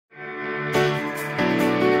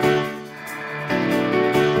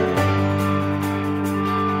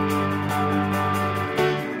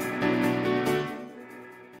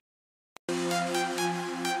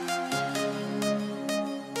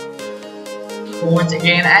once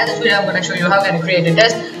again, and this video I'm going to show you how can you create a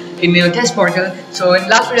test in your test portal. So in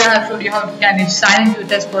last video I have showed you how can you sign into your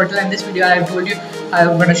test portal, and this video I have told you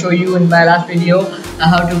I'm going to show you in my last video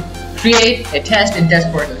how to create a test in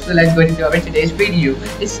Testportal. So let's go into our today's video.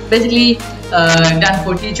 It's basically done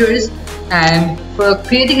for teachers, and for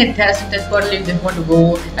creating a test in Testportal you just want to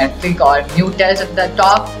go and click on new test at the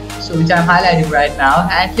top, so which I'm highlighting right now,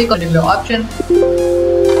 and click on the particular option.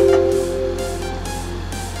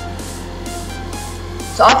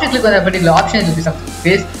 So after you click on that particular option, it will be something like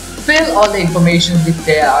this. Fill all the information which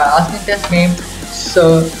they are asking test name.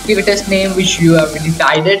 So give a test name which you have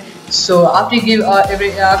decided. So after you give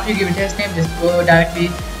after you give a test name, just go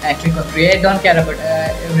directly and click on create. Don't care about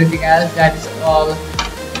everything else. That is all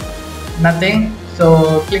nothing.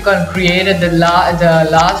 So click on create at the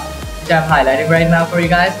last, which I'm highlighting right now for you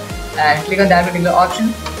guys, and click on that particular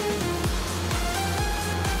option.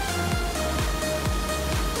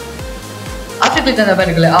 After click on the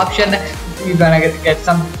particular option, you're gonna get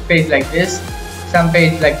some page like this,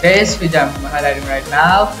 which I'm highlighting right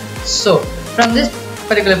now. So from this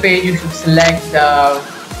particular page, you should select the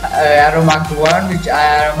arrow marked one, which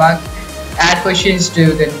arrow marked add questions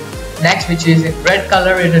to the next, which is in red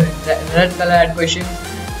color, written in red color, add questions.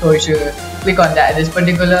 So you should click on that this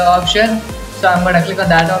particular option. So I'm gonna click on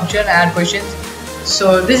that option, add questions.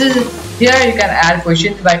 So this is here you can add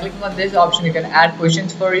questions. By clicking on this option, you can add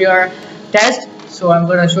questions for your test. So I'm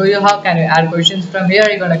going to show you how can you add questions. From here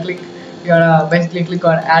you're gonna basically click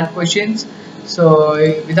on add questions. So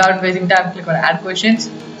without wasting time, click on add questions.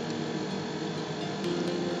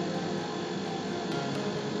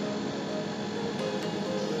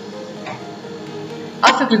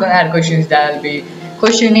 After click on add questions, there will be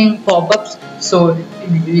questioning pop-ups. So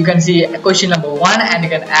you can see question number 1 and you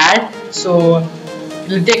can add. So it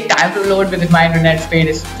will take time to load because my internet speed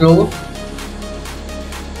is slow.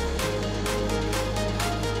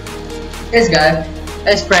 Yes guys,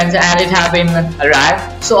 as friends, and it have been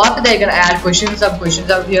arrived. So after that you're gonna add questions, some questions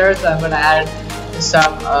out here. So I'm gonna add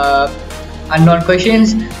some unknown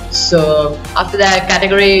questions. So after that,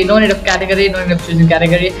 category, no need of category, no need of choosing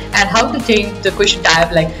category, and how to change the question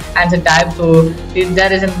type, like answer type. So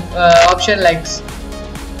there is an option like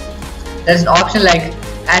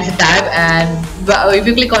answer type, and if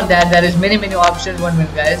you click on that, there is many options. 1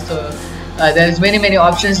 minute guys. So there is many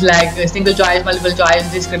options like single choice, multiple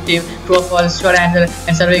choice, descriptive, true or false, short answer,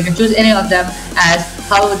 and survey. You can choose any of them as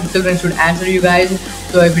how the children should answer you guys.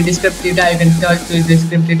 So if you descriptive type, you can choose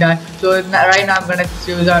descriptive type. So right now I'm gonna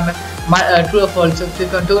choose on true or false. So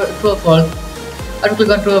click on true or false. After click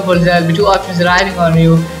on true or false, there will be 2 options arriving on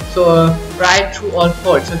you. So write true or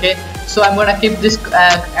false. Okay. So I'm gonna keep this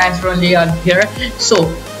answer only on here.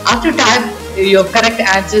 So after type your correct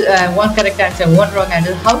answer, 1 correct answer and 1 wrong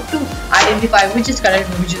answer, how to identify which is correct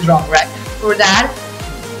and which is wrong, right? For that,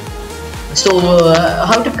 so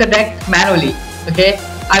how to correct manually, okay,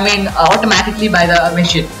 I mean automatically by the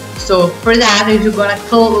machine. So for that, if you're gonna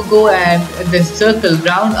go and the circle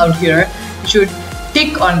round out here, you should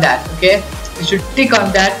tick on that, okay, you should tick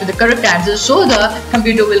on that to the correct answer, so the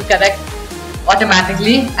computer will correct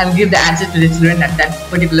automatically and give the answer to the children at that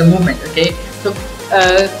particular moment. Okay, so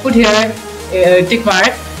put here tick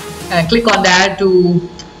mark and click on that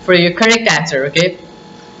for your correct answer. Okay,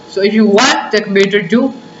 so if you want the computer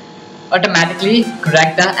to automatically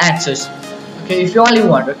correct the answers, okay, if you only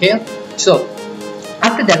want. Okay, so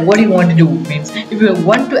after that, what you want to do means, if you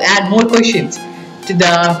want to add more questions to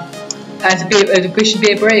the answer paper, the question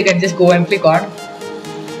paper, you can just go and click on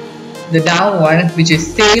the down one, which is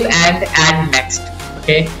save and add next.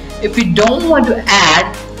 Okay, if you don't want to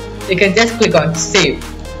add, you can just click on save.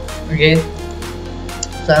 Okay,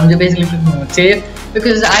 so I'm just basically clicking on save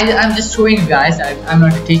because I'm just showing you guys. I'm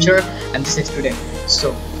not a teacher, I'm just a student.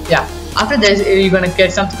 So yeah, after this you're gonna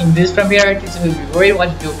get something this from here. Teacher will be worried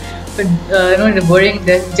what to do, but no need of worrying.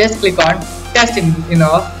 Just click on testing,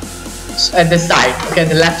 at the side, okay,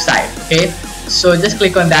 the left side. Okay, so just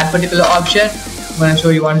click on that particular option. I'm gonna show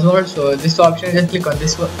you once more. So this option, just click on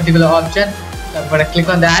this particular option. So I'm gonna click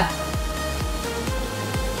on that,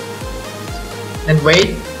 then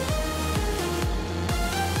wait.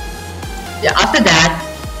 Yeah, after that,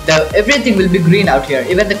 everything will be green out here,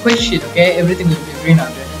 even the question. Okay, everything will be green out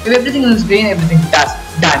here. If everything is green, everything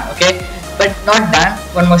done. Okay, but not done.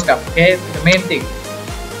 One more step. Okay, the main thing,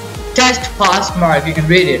 test pass mark. You can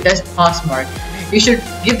read it, test pass mark. You should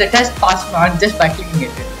give the test pass mark just by clicking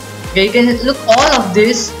it. Okay, you can look all of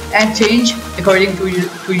this and change according to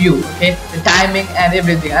you. Okay, the timing and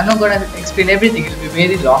everything. I'm not gonna explain everything, it will be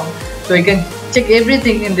very long. So you can check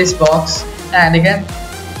everything in this box, and you can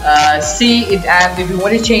see it, and if you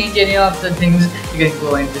want to change any of the things, you can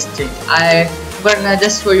go and just change. gonna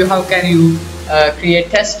just show you how can you create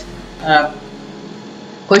test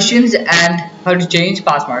questions and how to change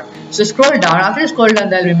pass mark. So scroll down. After you scroll down,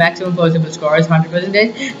 there will be maximum possible scores 100%.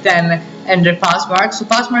 Then enter pass mark. So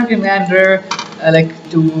pass mark you can enter like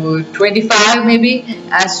to 25 maybe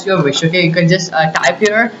as your wish. Okay, you can just type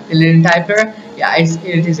here, a little type here. Yeah,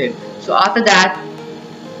 it is it. So after that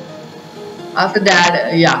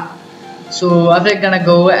yeah. So after you're gonna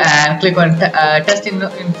go and click on test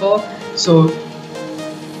info. So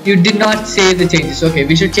you did not save the changes. Okay,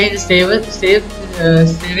 we should change the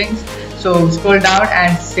savings. So scroll down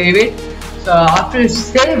and save it. So after you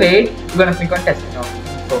save it, you're gonna click on test info.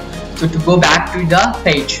 So to go back to the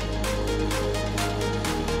page.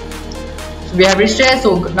 So we have reached here.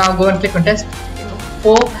 So now go and click on test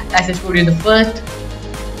info as I showed you the first.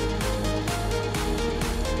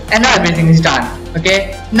 And now everything is done.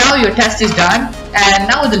 Okay, now your test is done, and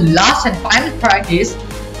now the last and final part is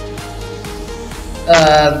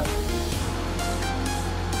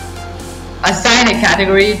assign a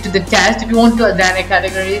category to the test. If you want to assign a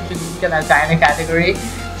category, you can assign a category.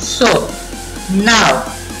 So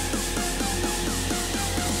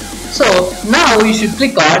now you should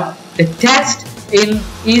click on the test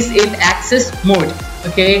is in access mode.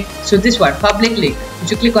 Okay, so this one, public link, you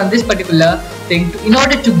should click on this particular thing in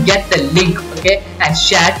order to get the link, okay, and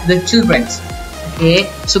share to the children's. Okay,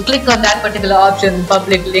 so click on that particular option,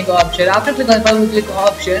 public link option. After click on public link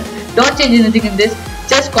option, don't change anything in this,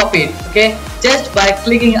 just copy it. Okay, just by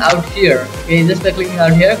clicking out here. Okay, just by clicking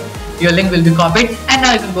out here, your link will be copied, and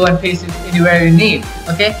now you can go and paste it anywhere you need.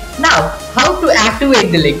 Okay, now how to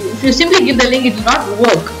activate the link? If you simply give the link, it will not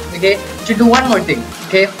work. Okay, you should do one more thing.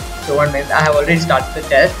 Okay, so 1 minute, I have already started the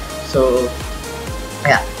test. So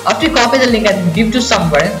yeah, after you copy the link and give to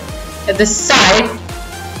someone, at the side,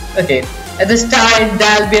 okay, at the side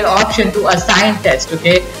there will be an option to assign test.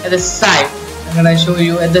 Okay, at the side, I'm gonna show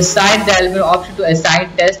you. At the side there will be an option to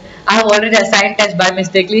assign test. I have already assigned test by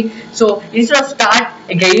mistakenly, so instead of start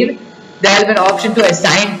again, there will be an option to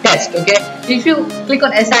assign test. Okay, if you click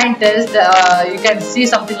on assign test, you can see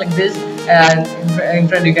something like this. In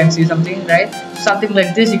front you can see something, right? Something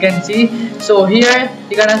like this you can see. So here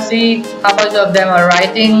you're gonna see how much of them are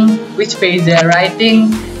writing, which page they are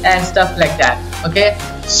writing, and stuff like that. Okay,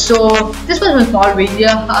 so this was a small video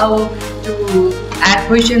how to add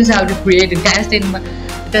questions, how to create a test in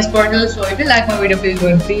Testportal. So if you like my video, please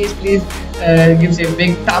give a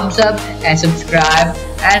big thumbs up and subscribe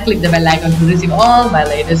and click the bell icon to receive all my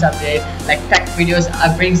latest updates like tech videos.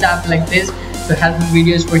 I bring stuff like this, so helpful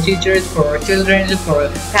videos for teachers, for children, for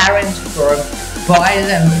parents, for boys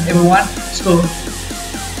and everyone. So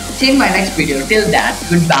see you in my next video. Till that,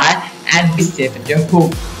 goodbye and be safe at your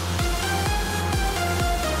home.